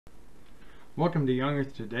Welcome to Young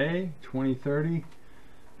Earth Today 2030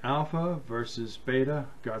 Alpha versus Beta.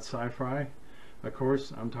 Got Sci-Fry. Of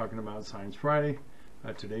course, I'm talking about Science Friday.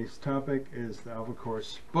 Today's topic is the Alpha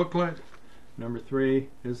Course booklet. Number 3,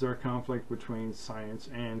 is there a conflict between science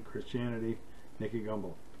and Christianity? Nicky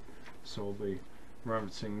Gumbel. So we'll be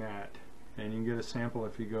referencing that. And you can get a sample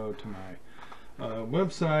if you go to my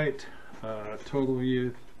website,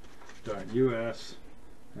 totalyouth.us.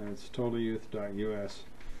 It's totalyouth.us.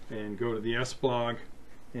 And go to the S blog,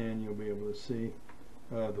 and you'll be able to see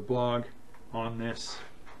the blog on this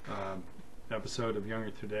episode of Young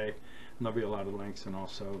Earth Today. And there'll be a lot of links, and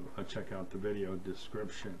also check out the video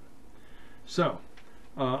description. So,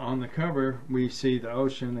 on the cover, we see the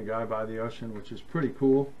ocean, the guy by the ocean, which is pretty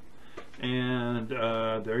cool. And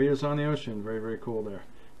there he is on the ocean, very, very cool there.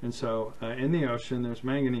 And so, in the ocean, there's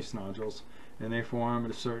manganese nodules, and they form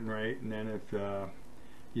at a certain rate. And then if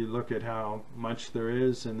you look at how much there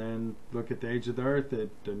is and then look at the age of the Earth, it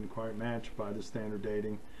doesn't quite match by the standard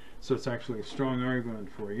dating. So it's actually a strong argument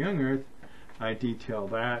for a young Earth. I detail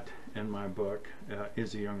that in my book,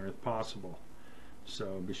 Is a Young Earth Possible?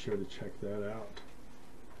 So be sure to check that out.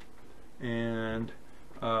 And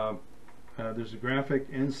there's a graphic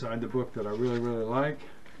inside the book that I really, really like.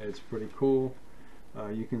 It's pretty cool.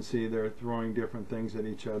 You can see they're throwing different things at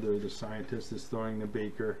each other. The scientist is throwing the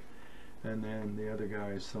beaker, and then the other guy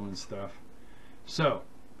is throwing stuff. So,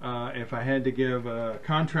 if I had to give a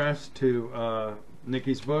contrast to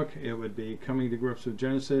Nicky's book, it would be Coming to Grips with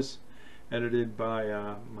Genesis, edited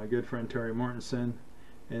by my good friend Terry Mortensen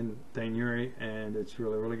and Thane Uri, and it's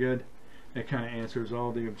really, really good. It kind of answers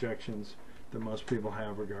all the objections that most people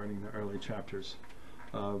have regarding the early chapters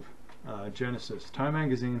of Genesis. Time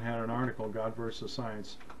magazine had an article, God versus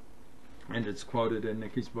Science, and it's quoted in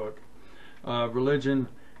Nicky's book. Religion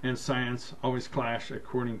and science always clash,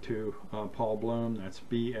 according to Paul Bloom. That's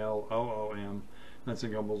B-L-O-O-M. That's in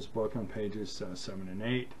Gumbel's book on pages 7 and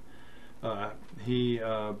 8.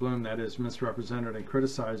 Bloom, that is, misrepresented and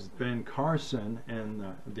criticized Ben Carson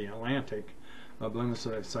in the Atlantic. Bloom is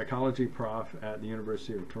a psychology prof at the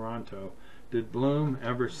University of Toronto. Did Bloom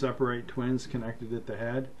ever separate twins connected at the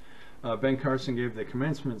head? Ben Carson gave the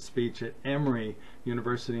commencement speech at Emory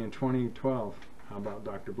University in 2012. How about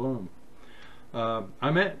Dr. Bloom?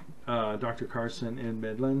 I met Dr. Carson in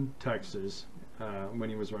Midland, Texas, when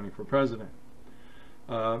he was running for president.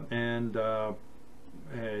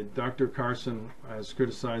 Dr. Carson has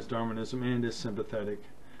criticized Darwinism and is sympathetic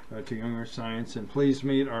to young Earth science. And please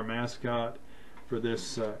meet our mascot for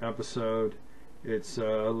this episode. It's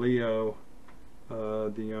Leo,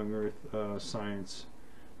 the Young Earth Science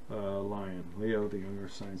Lion. Leo, the Young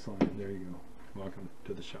Earth Science Lion. There you go. Welcome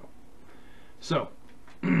to the show. So,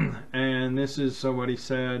 and this is what he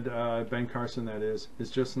said, Ben Carson, that is,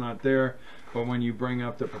 it's just not there. But when you bring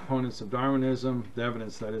up the proponents of Darwinism, the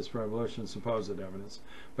evidence, that is, for evolution, supposed evidence,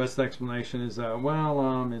 best explanation is that,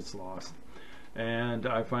 well, it's lost. And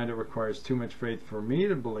I find it requires too much faith for me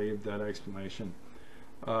to believe that explanation,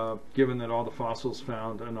 given that all the fossils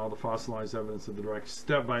found and all the fossilized evidence of the direct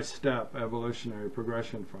step-by-step evolutionary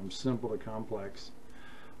progression from simple to complex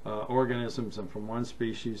organisms and from one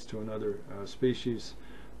species to another species,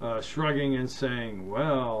 shrugging and saying,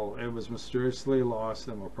 well, it was mysteriously lost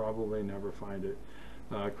and we'll probably never find it,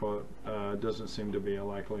 quote, doesn't seem to be a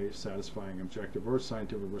likely satisfying objective or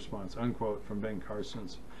scientific response, unquote, from Ben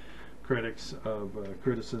Carson's critics of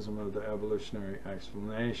criticism of the evolutionary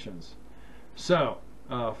explanations. So,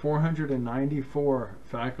 494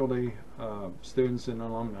 faculty, students and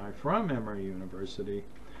alumni from Emory University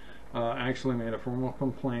actually made a formal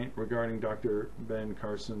complaint regarding Dr. Ben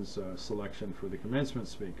Carson's selection for the commencement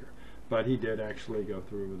speaker. But he did actually go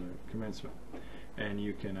through with the commencement. And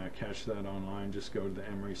you can catch that online. Just go to the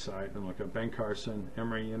Emory site and look up Ben Carson,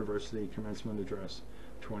 Emory University Commencement Address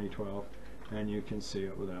 2012, and you can see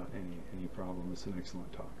it without any problem. It's an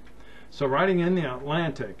excellent talk. So writing in the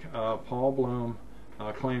Atlantic, Paul Bloom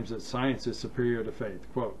claims that science is superior to faith.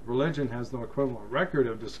 Quote, religion has no equivalent record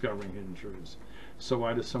of discovering hidden truths. So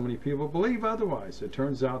why do so many people believe otherwise? It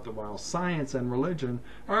turns out that while science and religion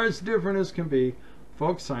are as different as can be,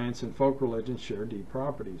 folk science and folk religion share deep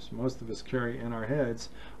properties. Most of us carry in our heads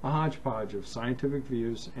a hodgepodge of scientific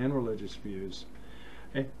views and religious views.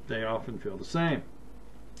 They often feel the same.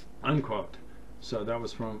 Unquote. So that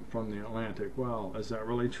was from the Atlantic. Well, is that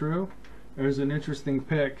really true? There's an interesting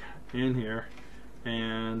pic in here,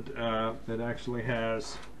 and it actually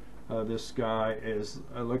has this guy is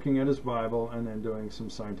looking at his Bible and then doing some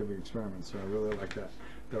scientific experiments. So I really like that.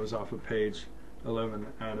 That was off of page 11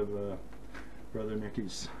 out of Brother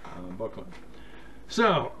Nicky's booklet.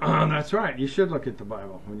 So, that's right. You should look at the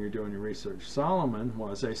Bible when you're doing your research. Solomon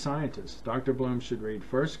was a scientist. Dr. Bloom should read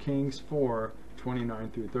 1 Kings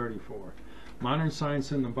 4:29 through 34. Modern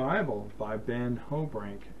Science in the Bible by Ben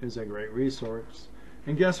Hobrink is a great resource.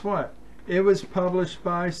 And guess what? It was published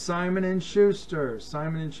by Simon & Schuster.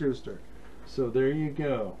 Simon & Schuster. So there you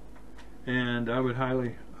go. And I would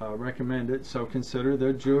highly recommend it. So consider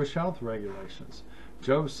the Jewish health regulations.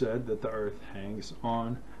 Job said that the earth hangs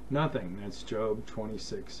on nothing. That's Job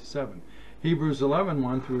 26:7. Hebrews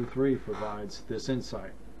 11:1 through 3 provides this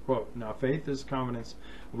insight. Quote, now faith is confidence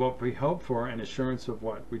of what we hope for and assurance of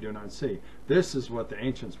what we do not see. This is what the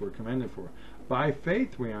ancients were commended for. By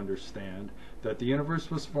faith we understand that the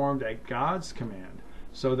universe was formed at God's command,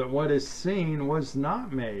 so that what is seen was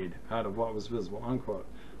not made out of what was visible. Unquote.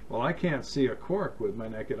 Well, I can't see a cork with my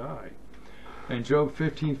naked eye. In Job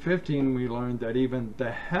 15:15 we learned that even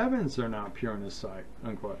the heavens are not pure in his sight.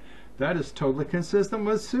 Unquote. That is totally consistent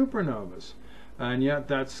with supernovas, and yet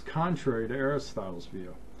that's contrary to Aristotle's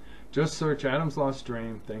view. Just search Adam's Lost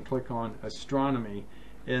Dream, then click on Astronomy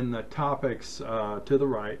in the topics to the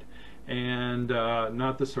right, and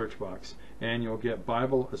not the search box, and you'll get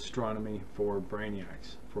Bible Astronomy for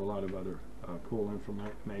Brainiacs, for a lot of other cool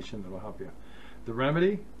information that will help you. The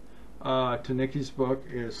remedy to Nicky's book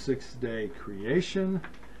is 6-Day Creation.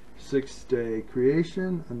 6-Day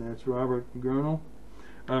Creation, and that's Robert Gurney.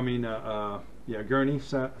 Gurney.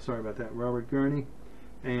 Sorry about that, Robert Gurney.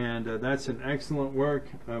 And that's an excellent work.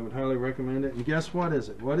 I would highly recommend it. And guess what is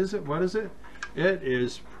it? What is it? What is it? It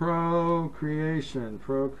is procreation.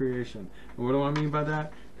 Procreation. And what do I mean by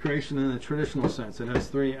that? Creation in the traditional sense. It has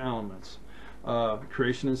 3 elements.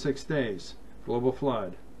 Creation in 6 days. Global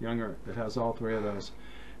flood. Young Earth. It has all 3 of those.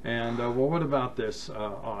 And well, what about this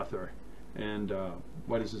author? And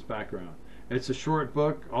what is his background? It's a short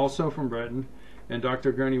book, also from Britain. And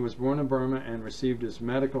Dr. Gurney was born in Burma and received his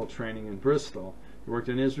medical training in Bristol. He worked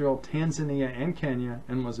in Israel, Tanzania, and Kenya,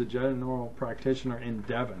 and was a general practitioner in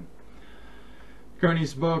Devon.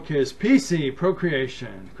 Gurney's book is PC,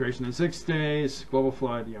 Procreation, Creation in 6 Days, Global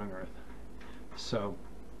Flood, Young Earth. So,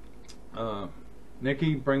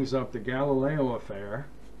 Nicky brings up the Galileo affair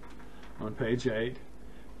on page 8,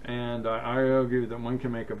 and I argue that one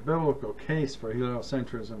can make a biblical case for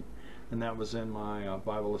heliocentrism, and that was in my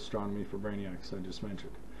Bible Astronomy for Brainiacs I just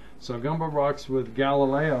mentioned. So Gumbel rocks with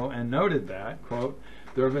Galileo and noted that, quote,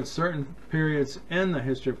 there have been certain periods in the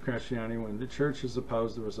history of Christianity when the church has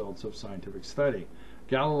opposed the results of scientific study.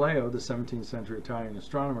 Galileo, the 17th century Italian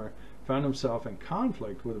astronomer, found himself in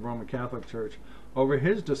conflict with the Roman Catholic Church over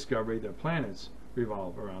his discovery that planets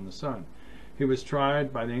revolve around the sun. He was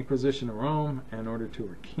tried by the Inquisition of Rome and ordered to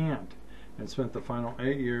recant, and spent the final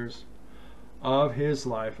 8 years of his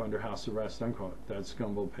life under house arrest, unquote. That's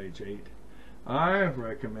Gumbel, page 8. I've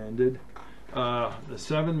recommended The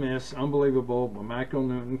 7 Myths, Unbelievable, by Michael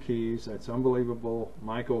Newton Keas. That's Unbelievable,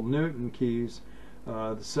 Michael Newton Keas.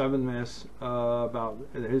 The 7 Myths about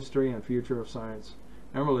the history and future of science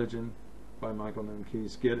and religion by Michael Newton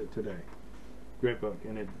Keas. Get it today. Great book,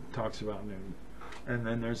 and it talks about Newton. And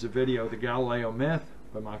then there's a video, The Galileo Myth,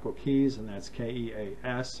 by Michael Keas, and that's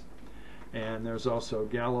Keas. And there's also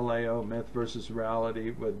Galileo, Myth versus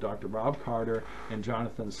Reality, with Dr. Rob Carter and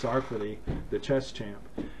Jonathan Sarfati, the chess champ.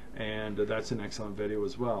 And that's an excellent video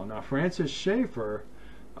as well. Now, Francis Schaeffer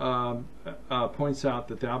points out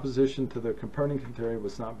that the opposition to the Copernican theory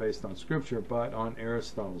was not based on Scripture, but on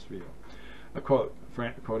Aristotle's view. A quote,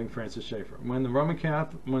 quoting Francis Schaeffer: when the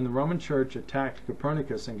Roman Church attacked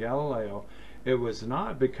Copernicus and Galileo, it was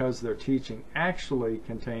not because their teaching actually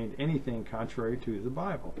contained anything contrary to the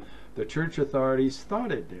Bible. The church authorities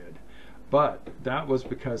thought it did, but that was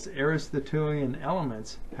because Aristotelian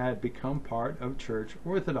elements had become part of church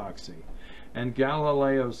orthodoxy, and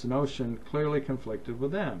Galileo's notion clearly conflicted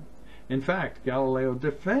with them. In fact, Galileo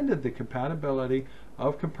defended the compatibility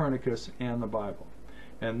of Copernicus and the Bible,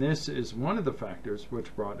 and this is one of the factors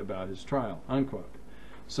which brought about his trial, unquote.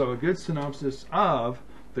 So a good synopsis of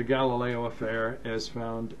the Galileo affair is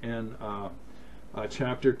found in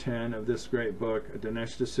chapter 10 of this great book,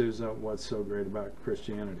 Dinesh D'Souza, What's So Great About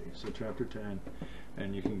Christianity. So chapter 10,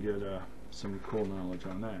 and you can get some cool knowledge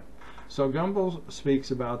on that. So Gumbel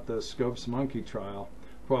speaks about the Scopes monkey trial.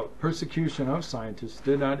 Quote, persecution of scientists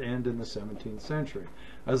did not end in the 17th century.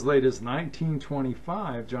 As late as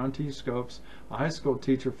 1925, John T. Scopes, a high school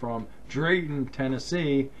teacher from Drayton,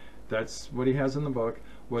 Tennessee, that's what he has in the book,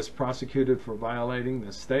 was prosecuted for violating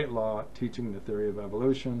the state law teaching the theory of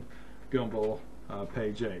evolution. Gumbel,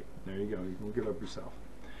 page 8. There you go. You can look it up yourself.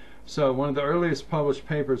 So one of the earliest published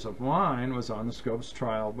papers of mine was on the Scopes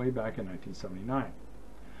trial way back in 1979.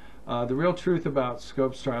 The real truth about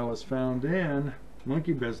Scopes trial is found in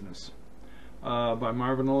Monkey Business by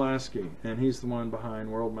Marvin Olasky, and he's the one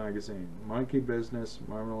behind World Magazine. Monkey Business,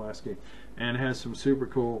 Marvin Olasky, and it has some super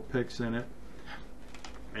cool pics in it.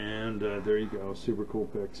 And there you go, super cool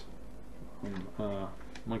pics.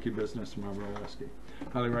 Monkey Business, Marvin Olasky.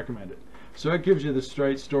 Highly recommend it. So it gives you the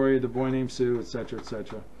straight story of the boy named Sue, etc.,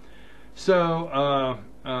 etc. So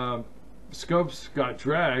Scopes got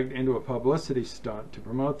dragged into a publicity stunt to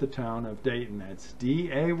promote the town of Dayton. That's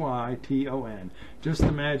D-A-Y-T-O-N. Just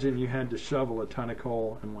imagine you had to shovel a ton of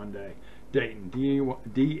coal in one day. Dayton,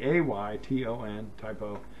 D-A-Y-T-O-N,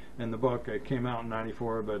 typo in the book. It came out in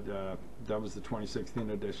 '94, but that was the 2016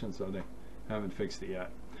 edition, so they haven't fixed it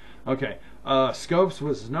yet. Okay, Scopes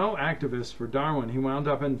was no activist for Darwin. He wound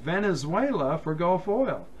up in Venezuela for Gulf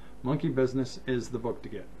oil. Monkey Business is the book to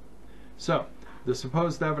get. So, the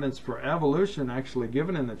supposed evidence for evolution actually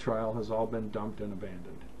given in the trial has all been dumped and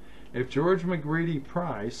abandoned. If George McGreedy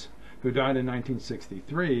Price, who died in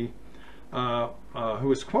 1963, who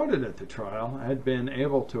was quoted at the trial, had been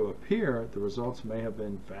able to appear, the results may have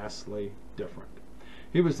been vastly different.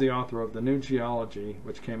 He was the author of The New Geology,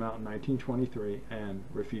 which came out in 1923 and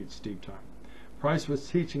refutes deep time. Price was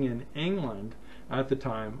teaching in England at the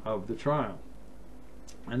time of the trial.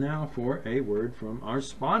 And now for a word from our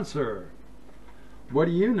sponsor. What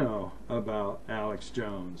do you know about Alex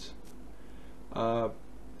Jones?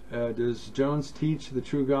 Does Jones teach the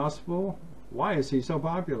true gospel? Why is he so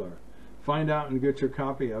popular? Find out and get your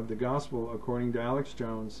copy of The Gospel According to Alex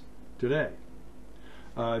Jones today.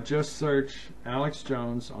 Just search Alex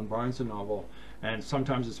Jones on Barnes & Noble, and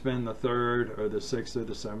sometimes it's been the 3rd or the 6th or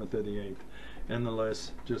the 7th or the 8th in the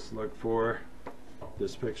list. Just look for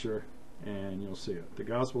this picture and you'll see it. The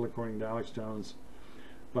Gospel According to Alex Jones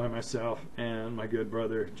by myself and my good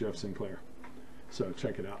brother Jeff Sinclair. So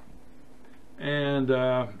check it out. And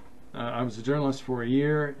I was a journalist for a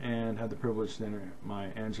year and had the privilege to enter my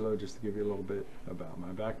Angelo, just to give you a little bit about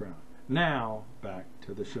my background. Now back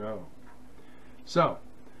to the show. So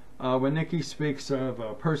when Nicky speaks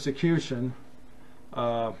of persecution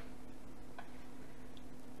when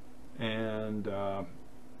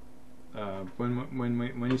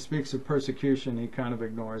he speaks of persecution, he kind of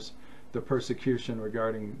ignores the persecution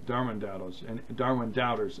regarding Darwin doubters,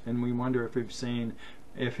 and we wonder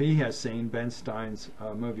if he has seen Ben Stein's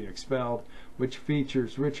movie Expelled, which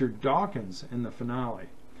features Richard Dawkins in the finale.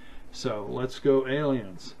 So let's go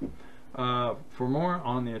aliens. For more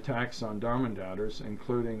on the attacks on Darwin doubters,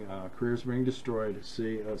 including careers being destroyed,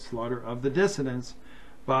 see Slaughter of the Dissidents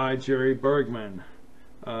by Jerry Bergman.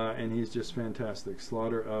 And he's just fantastic.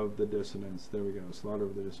 Slaughter of the Dissidents. There we go. Slaughter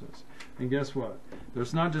of the Dissidents. And guess what?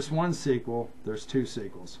 There's not just one sequel. There's 2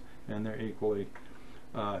 sequels. And they're equally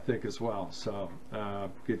thick as well. So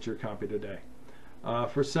get your copy today.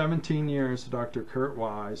 For 17 years, Dr. Kurt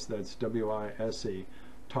Wise, that's W-I-S-E,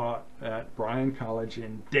 taught at Bryan College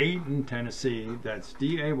in Dayton, Tennessee. That's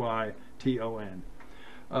D-A-Y-T-O-N.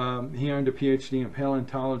 He earned a PhD in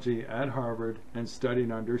paleontology at Harvard and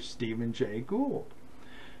studied under Stephen Jay Gould,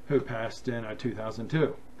 who passed in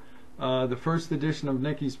 2002. The first edition of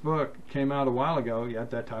Nicky's book came out a while ago, yet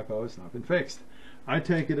that typo has not been fixed. I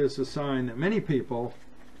take it as a sign that many people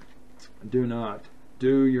do not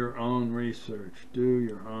do your own research. Do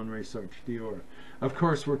your own research, Dior. Of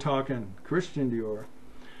course, we're talking Christian Dior,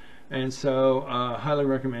 and so highly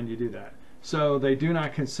recommend you do that. So they do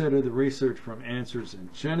not consider the research from Answers in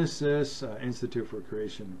Genesis, Institute for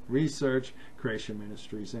Creation Research, Creation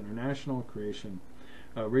Ministries International, Creation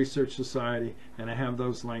Research Society, and I have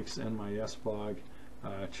those links in my Yes blog.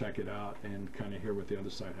 Check it out and kind of hear what the other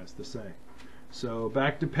side has to say. So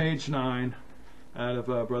back to page 9 out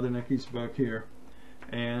of Brother Nicky's book here,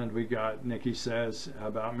 and we got Nicky says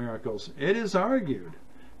about miracles. It is argued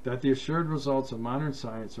that the assured results of modern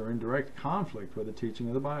science are in direct conflict with the teaching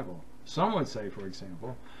of the Bible. Some would say, for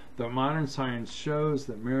example, that modern science shows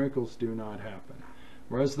that miracles do not happen,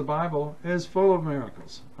 whereas the Bible is full of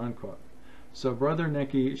miracles, unquote. So Brother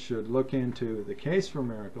Nicky should look into The Case for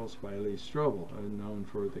Miracles by Lee Strobel, known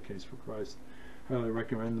for The Case for Christ. Highly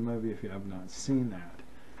recommend the movie if you have not seen that.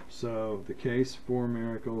 So The Case for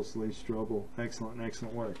Miracles, Lee Strobel,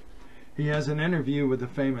 excellent work. He has an interview with the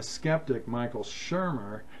famous skeptic Michael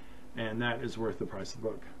Shermer, and that is worth the price of the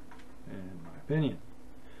book, in my opinion.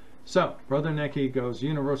 So, Brother Nicky goes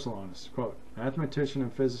universal on us. Quote, mathematician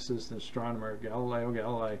and physicist and astronomer Galileo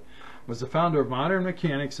Galilei was the founder of modern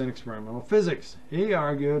mechanics and experimental physics. He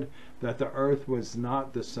argued that the Earth was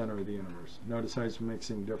not the center of the universe. Notice how he's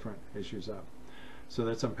mixing different issues up. So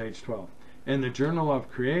that's on page 12. In the Journal of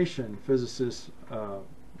Creation, physicist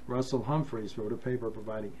Russell Humphreys wrote a paper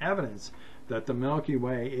providing evidence that the Milky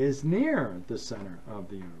Way is near the center of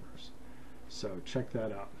the universe. So check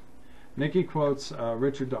that out. Nicky quotes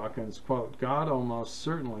Richard Dawkins, quote, "God almost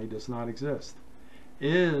certainly does not exist.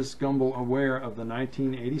 Is Gumbel aware of the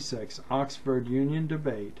 1986 Oxford Union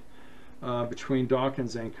debate between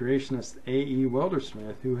Dawkins and creationist A.E.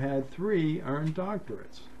 Wildersmith, who had 3 earned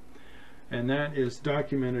doctorates?" And that is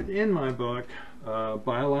documented in my book,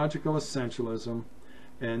 Biological Essentialism.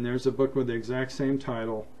 And there's a book with the exact same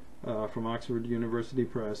title from Oxford University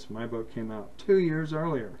Press. My book came out 2 years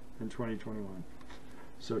earlier in 2021.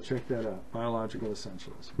 So check that out, Biological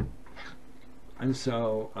Essentialism. And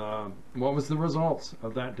so what was the results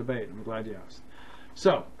of that debate? I'm glad you asked.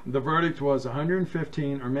 So the verdict was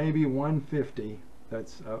 115 or maybe 150,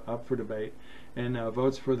 that's up for debate, and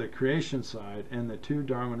votes for the creation side, and the 2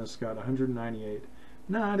 Darwinists got 198.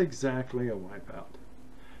 Not exactly a wipeout.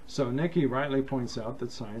 So Nicky rightly points out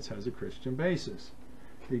that science has a Christian basis.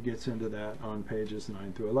 He gets into that on pages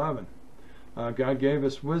 9 through 11. God gave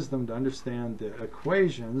us wisdom to understand the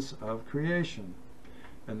equations of creation,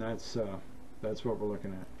 and that's what we're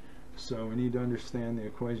looking at. So we need to understand the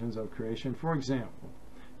equations of creation. For example,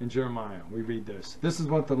 in Jeremiah, we read this. This is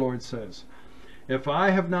what the Lord says. "If I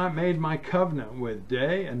have not made my covenant with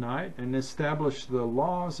day and night and established the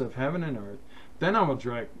laws of heaven and earth, then I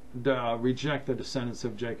will reject the descendants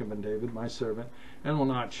of Jacob and David, my servant, and will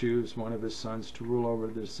not choose one of his sons to rule over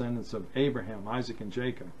the descendants of Abraham, Isaac, and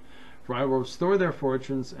Jacob. For I will restore their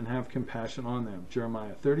fortunes and have compassion on them."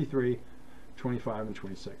 Jeremiah 33, 25 and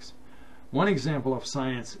 26. One example of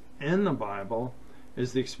science in the Bible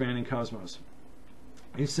is the expanding cosmos.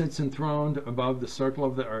 He sits enthroned above the circle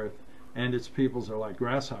of the earth, and its peoples are like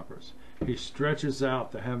grasshoppers. He stretches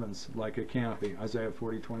out the heavens like a canopy, Isaiah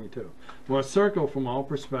 40:22. Well, a circle from all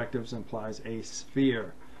perspectives implies a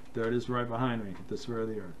sphere. There it is right behind me, the sphere of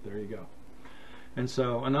the earth. There you go. And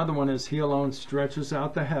so another one is, "He alone stretches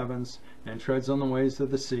out the heavens and treads on the waves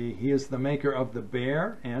of the sea. He is the maker of the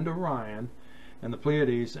Bear and Orion and the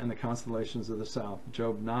Pleiades and the constellations of the south."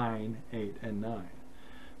 Job 9, 8, and 9.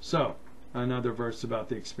 So another verse about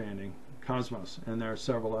the expanding cosmos, and there are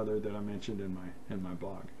several other that I mentioned in my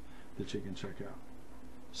blog that you can check out.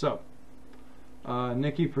 So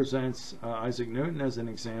Nicky presents Isaac Newton as an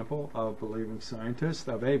example of a believing scientist,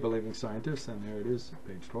 and there it is,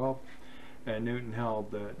 page 12. And Newton held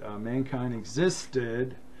that mankind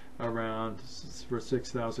existed around for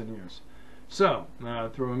 6,000 years. So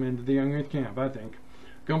throw him into the young earth camp, I think.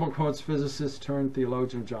 Gumbel quotes physicist turned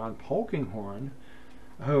theologian John Polkinghorne,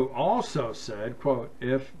 who also said, quote,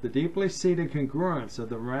 "If the deeply seated congruence of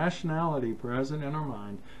the rationality present in our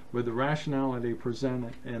mind with the rationality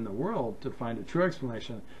presented in the world to find a true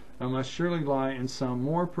explanation, it must surely lie in some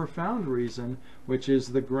more profound reason which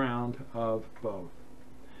is the ground of both.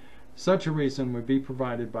 Such a reason would be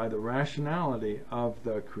provided by the rationality of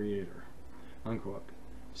the Creator," unquote.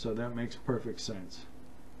 So that makes perfect sense.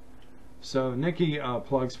 So Nicky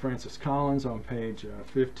plugs Francis Collins on page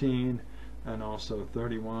 15 and also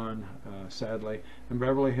 31, sadly. In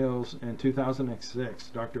Beverly Hills in 2006,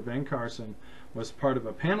 Dr. Ben Carson was part of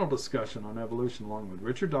a panel discussion on evolution along with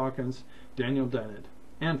Richard Dawkins, Daniel Dennett,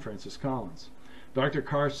 and Francis Collins. Dr.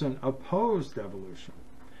 Carson opposed evolution.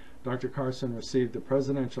 Dr. Carson received the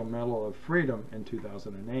Presidential Medal of Freedom in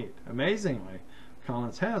 2008. Amazingly,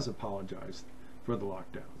 Collins has apologized for the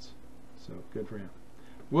lockdowns. So good for him.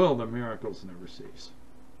 Will the miracles never cease?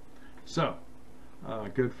 So,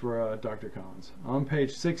 good for Dr. Collins. On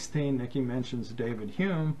page 16, Nicky mentions David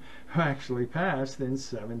Hume, who actually passed in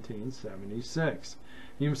 1776.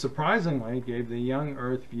 Hume surprisingly gave the young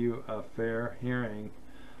earth view a fair hearing.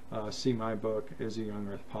 See my book, Is a Young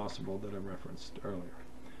Earth Possible, that I referenced earlier.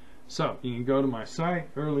 So you can go to my site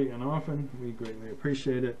early and often. We greatly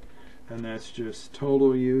appreciate it. And that's just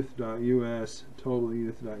totalyouth.us,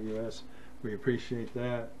 totalyouth.us. We appreciate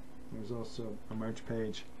that. There's also a merch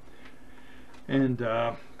page. And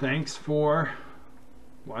thanks for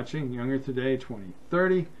watching Young Earth Today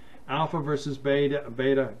 2030. Alpha versus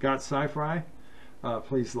Beta got Sci-Fry.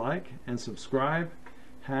 Please like and subscribe.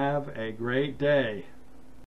 Have a great day.